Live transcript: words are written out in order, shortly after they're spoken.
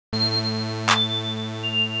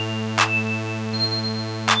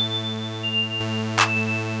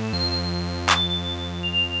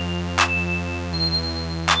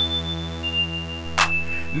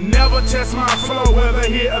never test my flow, whether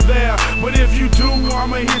here or there. But if you do,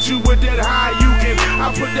 I'ma hit you with that high you can. I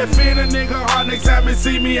put that fear in a nigga heart next time and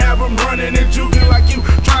see me have him running and juking like you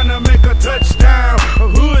trying to make a touchdown. A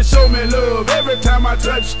hood show me love every time I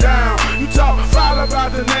touch down. You talk foul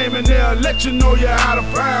about the name and they'll let you know you're out of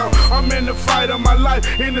bounds. I'm in the fight of my life,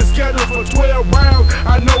 in the schedule for 12 rounds.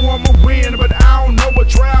 I know I'ma win, but I don't know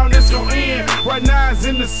what round it's gon' end. Right now it's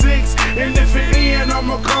in the 6th, and if it end,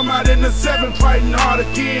 I'ma come out in the 7th, fighting hard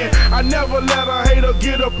again. I never let a hater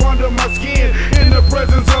get up under my skin. In the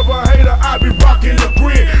presence of a hater, I be rocking the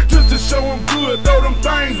grin, just to show I'm good. Throw them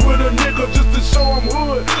things with a nigga just to show I'm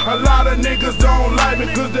hood. A lot of niggas don't like me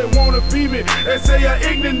cause they wanna be me. They say an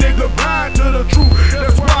ignorant nigga blind to the truth.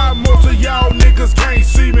 That's why most of y'all niggas can't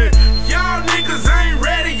see me. Y'all niggas ain't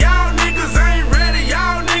ready, y'all niggas ain't ready,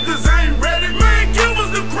 y'all niggas ain't ready. Man, give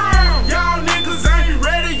us the crown. Y'all niggas ain't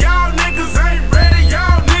ready, y'all niggas ain't ready,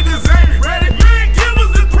 y'all niggas ain't ready. Man, give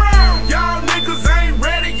us the crown. Y'all niggas ain't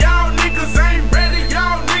ready, y'all niggas ain't ready,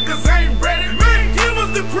 y'all niggas ain't ready. Man, give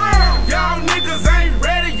us the crown. Y'all niggas ain't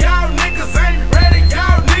ready, y'all niggas ain't ready,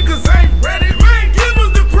 y'all niggas ain't ready. Man, give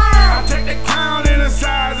us the crown. I take the crown in a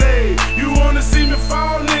size A. You wanna see me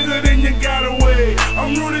fall, nigga, then you gotta wait.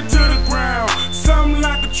 I'm rooted to the ground, something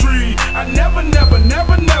like a tree. I never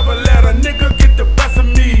let a nigga get the best of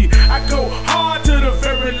me. I go hard to the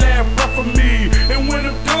very last breath of me. And when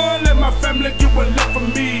I'm done, let my family get what left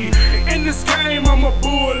of me. In this game, I'm a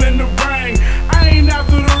bull in the ring. I ain't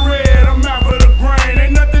after the red, I'm after the grain.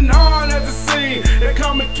 Ain't nothing hard as a scene. They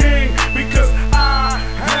call me king because I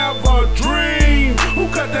have a dream. Who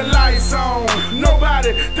cut the lights on?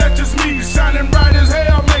 Nobody, that's just me shining bright as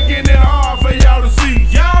hell, making it hard for y'all to see.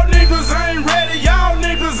 Y'all niggas ain't ready, y'all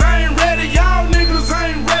niggas ain't ready, y'all niggas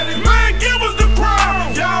ain't ready. Man, give us the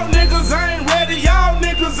crown. Y'all niggas ain't ready, y'all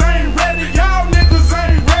niggas ain't ready, y'all niggas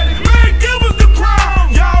ain't ready. Man, give us the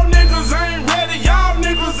crown. Y'all niggas ain't ready, y'all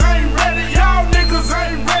niggas ain't ready, y'all niggas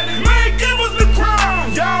ain't ready. Man, give us the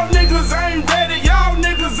crown. Y'all niggas ain't ready, y'all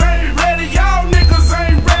niggas ain't ready, y'all niggas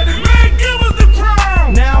ain't ready. Man, give us the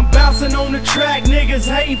crown. Now I'm bouncing on the track, niggas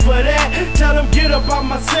hating for that. Tell them get up on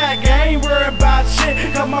my sack, I ain't worried about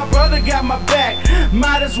shit, cause my brother got my back.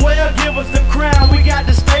 Might as well give us the crown, we got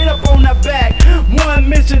the state up on our back. One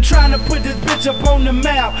mission trying to put this bitch up on the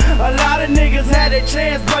map. A lot of niggas had a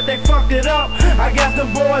chance but they fucked it up. I guess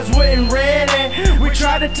them boys wasn't ready. We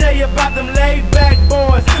tried to tell you about them laid back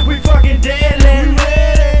boys, we fucking deadly.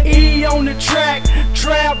 E on the track,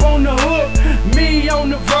 trap on the hook, me on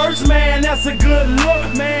the verse, man, that's a good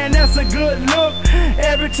look, man, that's a good look.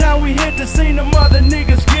 Every time we hit the scene, the mother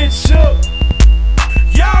niggas get shook.